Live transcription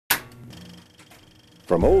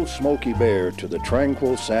From Old Smoky Bear to the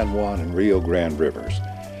tranquil San Juan and Rio Grande rivers,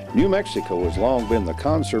 New Mexico has long been the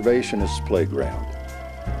conservationist's playground.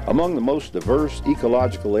 Among the most diverse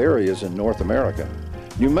ecological areas in North America,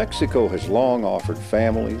 New Mexico has long offered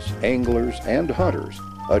families, anglers, and hunters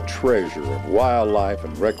a treasure of wildlife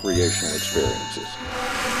and recreational experiences.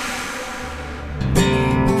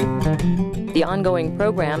 The ongoing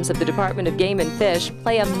programs of the Department of Game and Fish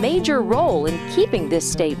play a major role in keeping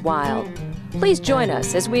this state wild. Please join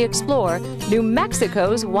us as we explore New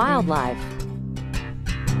Mexico's wildlife.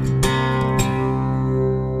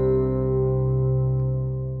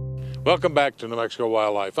 Welcome back to New Mexico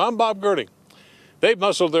Wildlife. I'm Bob Girding. They've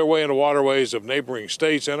muscled their way into waterways of neighboring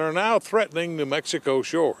states and are now threatening New Mexico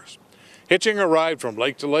shores. Hitching a ride from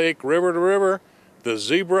lake to lake, river to river, the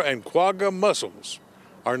zebra and quagga mussels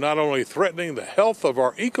are not only threatening the health of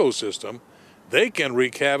our ecosystem, they can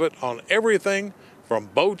wreak havoc on everything from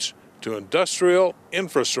boats to industrial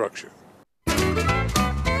infrastructure.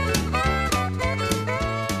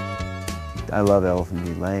 I love Elephant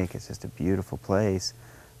Butte Lake. It's just a beautiful place.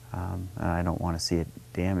 And I don't want to see it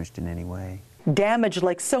damaged in any way. Damaged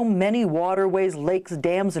like so many waterways, lakes,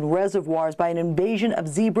 dams, and reservoirs by an invasion of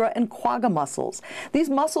zebra and quagga mussels.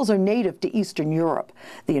 These mussels are native to Eastern Europe.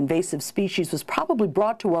 The invasive species was probably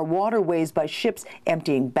brought to our waterways by ships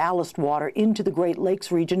emptying ballast water into the Great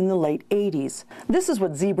Lakes region in the late 80s. This is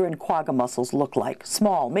what zebra and quagga mussels look like.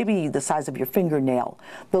 Small, maybe the size of your fingernail.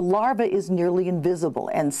 The larva is nearly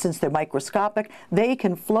invisible, and since they're microscopic, they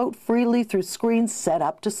can float freely through screens set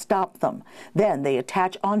up to stop them. Then they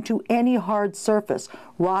attach onto any hard surface: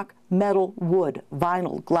 rock, metal, wood,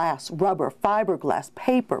 vinyl, glass, rubber, fiberglass,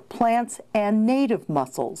 paper, plants, and native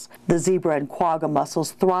mussels. The zebra and quagga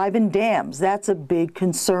mussels thrive in dams. That's a big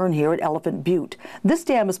concern here at Elephant Butte. This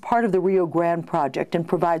dam is part of the Rio Grande project and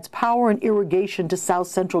provides power and irrigation to south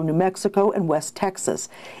central New Mexico and west Texas.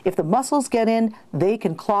 If the mussels get in, they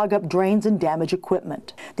can clog up drains and damage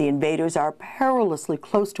equipment. The invaders are perilously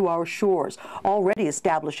close to our shores, already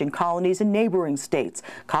establishing colonies in neighboring states: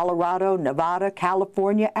 Colorado, Nevada,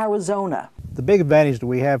 California, Arizona. The big advantage that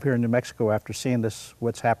we have here in New Mexico after seeing this,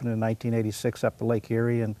 what's happened in 1986 up the Lake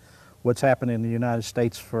Erie and what's happened in the United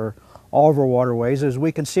States for all of our waterways, is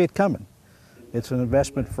we can see it coming. It's an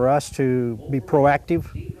investment for us to be proactive,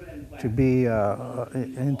 to be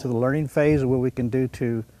into the learning phase of what we can do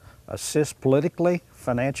to assist politically,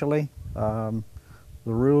 financially,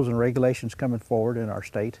 the rules and regulations coming forward in our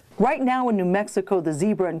state. Right now in New Mexico, the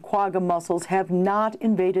zebra and quagga mussels have not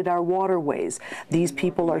invaded our waterways. These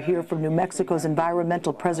people are here from New Mexico's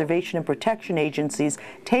environmental preservation and protection agencies,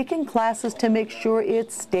 taking classes to make sure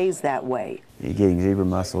it stays that way. Getting zebra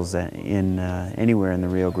mussels in anywhere in the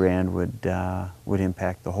Rio Grande would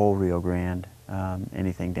impact the whole Rio Grande,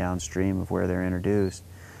 anything downstream of where they're introduced.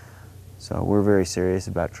 So we're very serious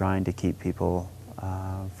about trying to keep people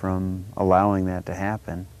from allowing that to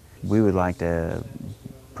happen. We would like to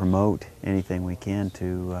promote anything we can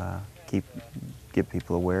to get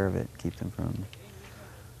people aware of it, keep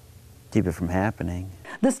it from happening.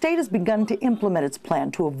 The state has begun to implement its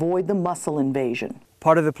plan to avoid the mussel invasion.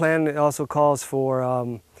 Part of the plan also calls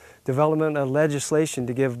for development of legislation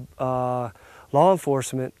to give law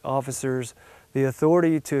enforcement officers the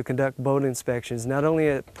authority to conduct boat inspections, not only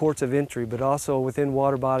at ports of entry, but also within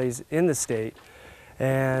water bodies in the state,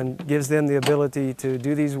 and gives them the ability to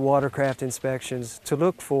do these watercraft inspections to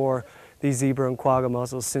look for these zebra and quagga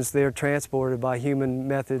mussels, since they're transported by human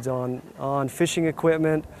methods on fishing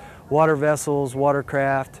equipment, water vessels,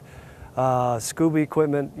 watercraft, scuba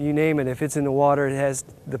equipment, you name it. If it's in the water, it has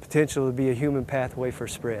the potential to be a human pathway for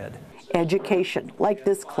spread. Education, like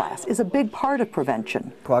this class, is a big part of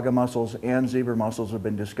prevention. Quagga mussels and zebra mussels have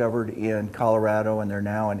been discovered in Colorado, and they're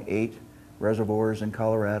now in 8 reservoirs in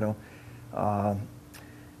Colorado.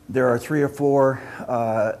 There are 3 or 4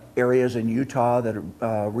 areas in Utah that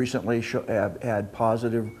recently have had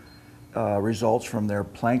positive results from their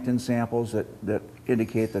plankton samples that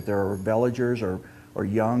indicate that there are veligers or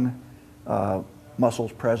young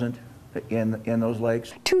mussels present in those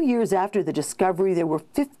lakes. 2 years after the discovery, there were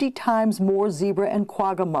 50 times more zebra and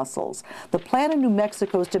quagga mussels. The plan in New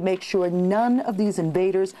Mexico is to make sure none of these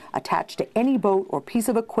invaders attach to any boat or piece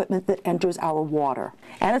of equipment that enters our water.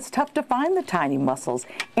 And it's tough to find the tiny mussels.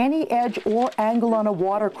 Any edge or angle on a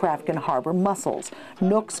watercraft can harbor mussels.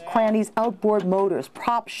 Nooks, crannies, outboard motors,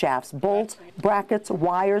 prop shafts, bolts, brackets,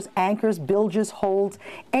 wires, anchors, bilges, holds.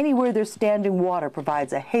 Anywhere there's standing water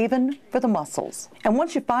provides a haven for the mussels. And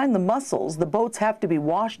once you find the mussels, the boats have to be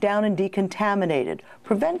washed down and decontaminated.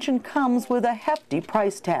 Prevention comes with a hefty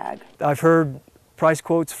price tag. I've heard price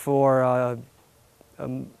quotes for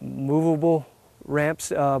movable ramps,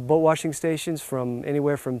 boat washing stations from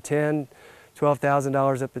anywhere from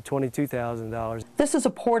 $12,000 up to $22,000. This is a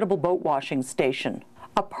portable boat washing station.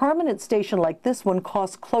 A permanent station like this one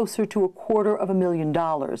costs closer to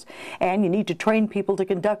 $250,000, and you need to train people to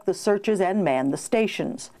conduct the searches and man the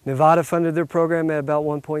stations. Nevada funded their program at about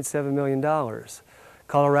 $1.7 million.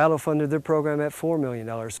 Colorado funded their program at $4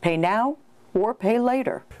 million. Pay now or pay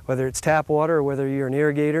later. Whether it's tap water or whether you're an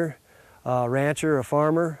irrigator, a rancher, a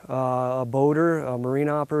farmer, a boater, a marine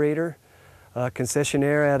operator, a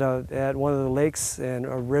concessionaire at one of the lakes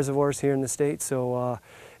and reservoirs here in the state. So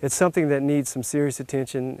it's something that needs some serious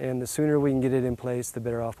attention, and the sooner we can get it in place, the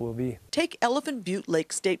better off we'll be. Take Elephant Butte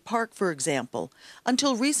Lake State Park, for example.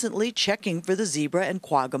 Until recently, checking for the zebra and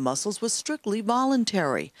quagga mussels was strictly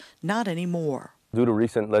voluntary. Not anymore. Due to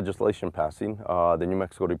recent legislation passing, the New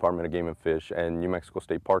Mexico Department of Game and Fish and New Mexico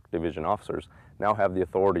State Park Division officers now have the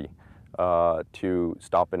authority to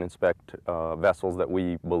stop and inspect vessels that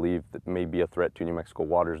we believe that may be a threat to New Mexico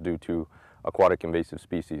waters due to aquatic invasive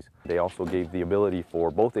species. They also gave the ability for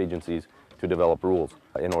both agencies to develop rules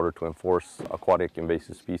in order to enforce aquatic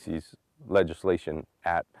invasive species legislation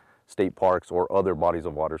at state parks or other bodies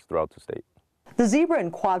of waters throughout the state. The zebra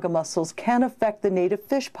and quagga mussels can affect the native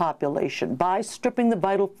fish population by stripping the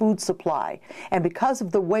vital food supply. And because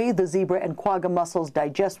of the way the zebra and quagga mussels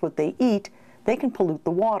digest what they eat, they can pollute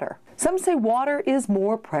the water. Some say water is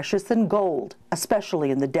more precious than gold, especially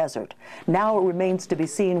in the desert. Now it remains to be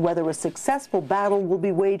seen whether a successful battle will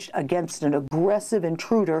be waged against an aggressive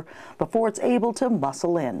intruder before it's able to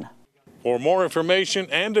muscle in. For more information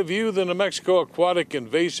and to view the New Mexico Aquatic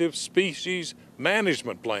Invasive Species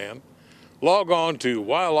Management Plan, log on to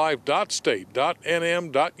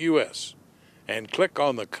wildlife.state.nm.us and click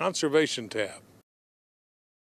on the Conservation tab.